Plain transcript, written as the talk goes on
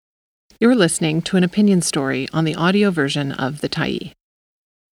You're listening to an opinion story on the audio version of The Tyee.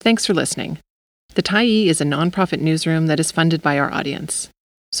 Thanks for listening. The Tyee is a nonprofit newsroom that is funded by our audience.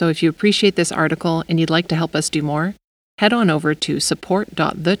 So if you appreciate this article and you'd like to help us do more, head on over to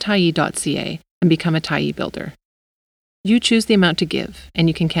support.thetyee.ca and become a Tyee builder. You choose the amount to give, and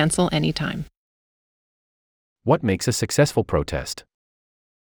you can cancel anytime. What makes a successful protest?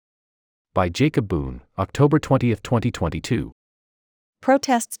 By Jacob Boone, October 20, 2022.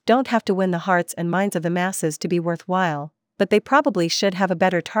 Protests don't have to win the hearts and minds of the masses to be worthwhile, but they probably should have a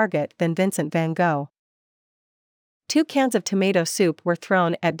better target than Vincent van Gogh. 2 cans of tomato soup were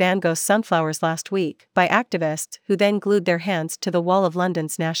thrown at Van Gogh's sunflowers last week by activists who then glued their hands to the wall of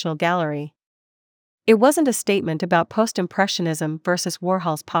London's National Gallery. It wasn't a statement about post-impressionism versus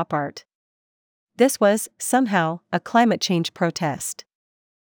Warhol's pop art. This was, somehow, a climate change protest.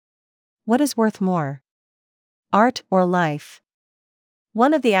 What is worth more? Art or life?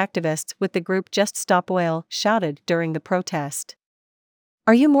 One of the activists with the group Just Stop Oil shouted during the protest.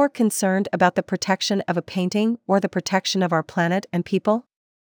 Are you more concerned about the protection of a painting or the protection of our planet and people?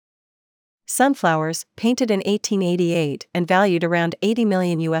 Sunflowers, painted in 1888 and valued around $80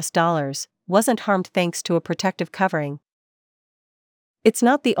 million, wasn't harmed thanks to a protective covering. It's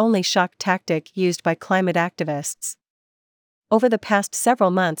not the only shock tactic used by climate activists. Over the past several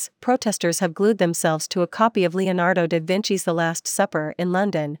months, protesters have glued themselves to a copy of Leonardo da Vinci's The Last Supper in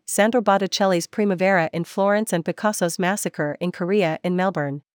London, Sandro Botticelli's Primavera in Florence, and Picasso's Massacre in Korea in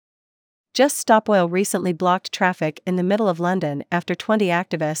Melbourne. Just Stop Oil recently blocked traffic in the middle of London after 20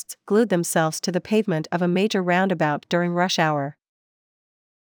 activists glued themselves to the pavement of a major roundabout during rush hour.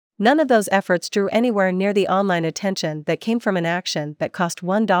 None of those efforts drew anywhere near the online attention that came from an action that cost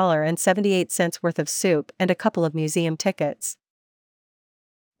 $1.78 worth of soup and a couple of museum tickets.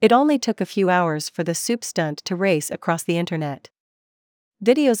 It only took a few hours for the soup stunt to race across the internet.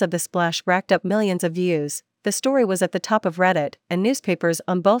 Videos of the splash racked up millions of views. The story was at the top of Reddit, and newspapers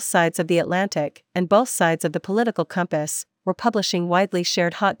on both sides of the Atlantic and both sides of the political compass were publishing widely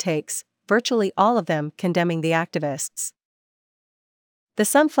shared hot takes, virtually all of them condemning the activists. The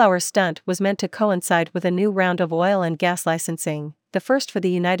sunflower stunt was meant to coincide with a new round of oil and gas licensing, the first for the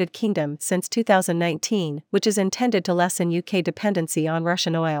United Kingdom since 2019, which is intended to lessen UK dependency on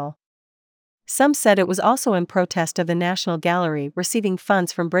Russian oil. Some said it was also in protest of the National Gallery receiving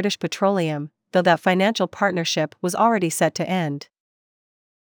funds from British Petroleum, though that financial partnership was already set to end.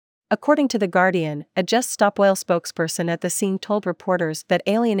 According to The Guardian, a Just Stop Oil spokesperson at the scene told reporters that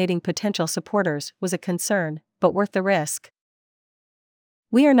alienating potential supporters was a concern, but worth the risk.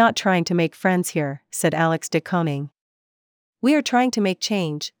 "We are not trying to make friends here," said Alex de Koning. "We are trying to make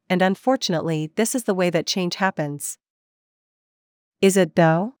change, and unfortunately this is the way that change happens." Is it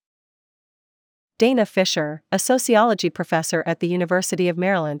though? Dana Fisher, a sociology professor at the University of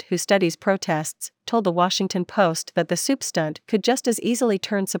Maryland who studies protests, told the Washington Post that the soup stunt could just as easily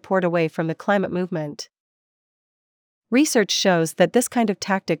turn support away from the climate movement. "Research shows that this kind of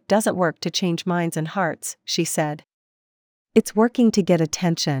tactic doesn't work to change minds and hearts," she said. "It's working to get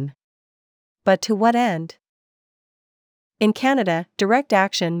attention. But to what end?" In Canada, direct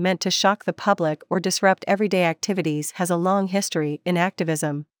action meant to shock the public or disrupt everyday activities has a long history in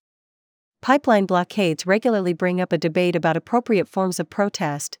activism. Pipeline blockades regularly bring up a debate about appropriate forms of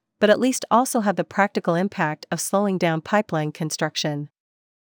protest, but at least also have the practical impact of slowing down pipeline construction.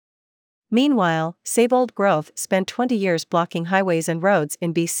 Meanwhile, Save Old Growth spent 20 years blocking highways and roads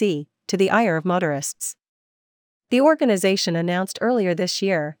in BC, to the ire of motorists. The organization announced earlier this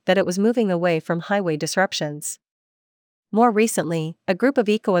year that it was moving away from highway disruptions. More recently, a group of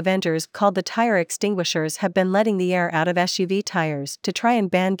eco-avengers called the Tire Extinguishers have been letting the air out of SUV tires to try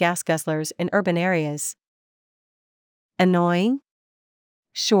and ban gas guzzlers in urban areas. Annoying?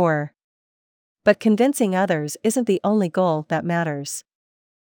 Sure. But convincing others isn't the only goal that matters.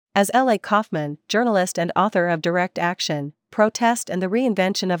 As L.A. Kaufman, journalist and author of Direct Action, Protest and the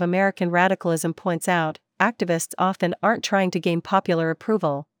Reinvention of American Radicalism points out, activists often aren't trying to gain popular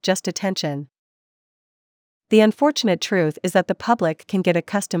approval, just attention. The unfortunate truth is that the public can get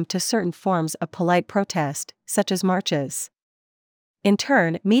accustomed to certain forms of polite protest, such as marches. In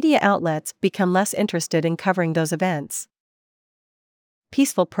turn, media outlets become less interested in covering those events.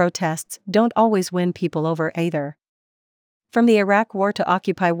 Peaceful protests don't always win people over either. From the Iraq War to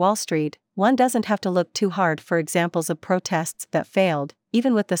Occupy Wall Street, one doesn't have to look too hard for examples of protests that failed,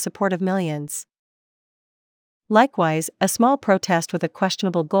 even with the support of millions. Likewise, a small protest with a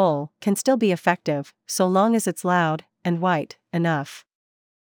questionable goal can still be effective, so long as it's loud and white enough.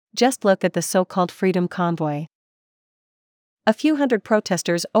 Just look at the so-called Freedom Convoy. A few hundred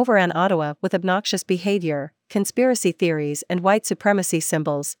protesters overran Ottawa with obnoxious behavior, conspiracy theories, and white supremacy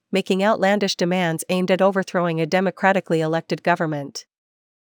symbols, making outlandish demands aimed at overthrowing a democratically elected government.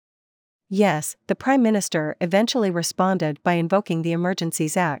 Yes, the Prime Minister eventually responded by invoking the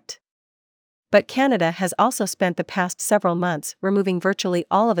Emergencies Act. But Canada has also spent the past several months removing virtually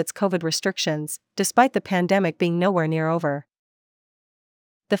all of its COVID restrictions, despite the pandemic being nowhere near over.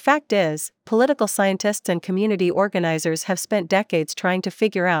 The fact is, political scientists and community organizers have spent decades trying to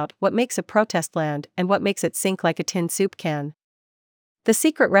figure out what makes a protest land and what makes it sink like a tin soup can. The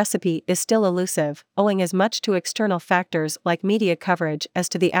secret recipe is still elusive, owing as much to external factors like media coverage as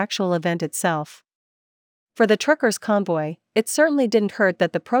to the actual event itself. For the truckers' convoy, it certainly didn't hurt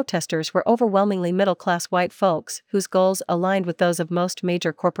that the protesters were overwhelmingly middle-class white folks whose goals aligned with those of most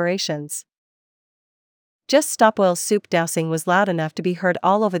major corporations. Just Stop Oil's soup dousing was loud enough to be heard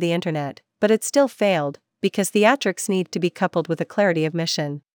all over the internet, but it still failed, because theatrics need to be coupled with a clarity of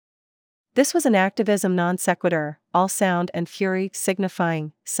mission. This was an activism non sequitur, all sound and fury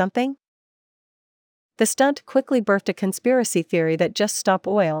signifying something? The stunt quickly birthed a conspiracy theory that Just Stop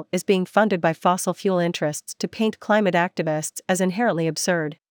Oil is being funded by fossil fuel interests to paint climate activists as inherently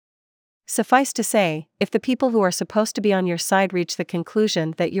absurd. Suffice to say, if the people who are supposed to be on your side reach the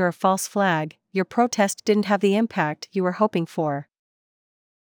conclusion that you're a false flag, your protest didn't have the impact you were hoping for.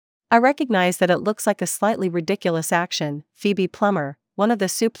 I recognize that it looks like a slightly ridiculous action, Phoebe Plummer, one of the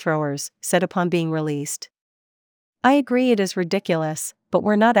soup throwers, said upon being released. I agree it is ridiculous, but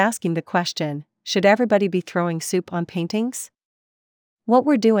we're not asking the question, should everybody be throwing soup on paintings? What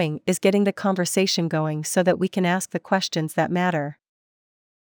we're doing is getting the conversation going so that we can ask the questions that matter.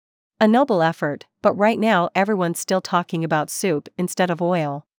 A noble effort, but right now everyone's still talking about soup instead of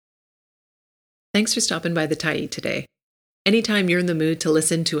oil. Thanks for stopping by the Tyee today. Anytime you're in the mood to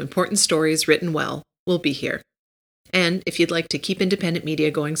listen to important stories written well, we'll be here. And if you'd like to keep independent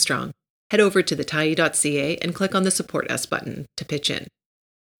media going strong, head over to thetyee.ca and click on the Support Us button to pitch in.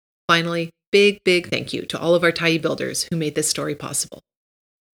 Finally, big thank you to all of our Tyee builders who made this story possible.